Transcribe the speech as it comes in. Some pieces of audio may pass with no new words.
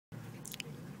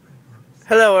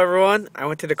Hello everyone, I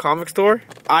went to the comic store.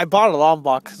 I bought a long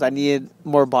box because I needed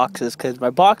more boxes because my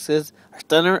boxes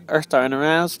are starting to run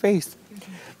out of space.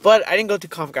 But I didn't go to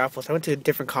Comic Outpost. I went to a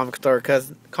different comic store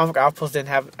because Comic Outpost didn't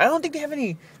have, I don't think they have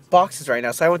any boxes right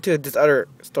now. So I went to this other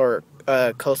store,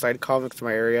 Coastside Comics in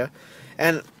my area.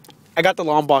 And I got the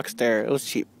long box there. It was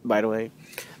cheap, by the way.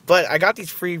 But I got these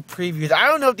free previews. I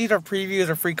don't know if these are previews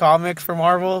or free comics for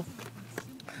Marvel.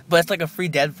 But it's like a free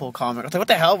Deadpool comic. I was like, what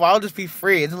the hell? Why would this be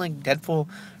free? Isn't like Deadpool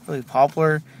really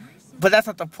popular? But that's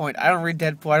not the point. I don't read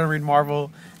Deadpool. I don't read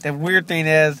Marvel. The weird thing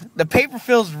is, the paper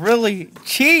feels really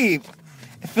cheap.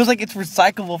 It feels like it's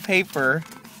recyclable paper.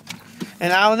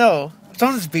 And I don't know.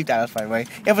 Someone just beat that us, by the way.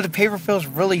 Yeah, but the paper feels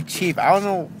really cheap. I don't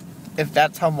know if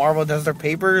that's how Marvel does their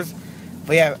papers.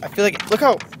 But yeah, I feel like, look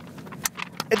how,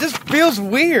 it just feels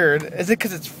weird. Is it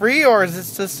because it's free or is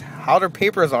this just how their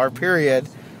papers are, period?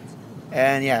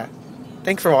 And yeah,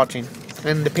 thanks for watching.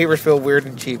 And the papers feel weird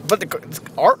and cheap. But the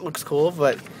art looks cool,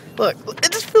 but look,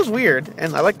 it just feels weird.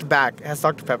 And I like the back. It has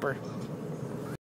Dr. Pepper.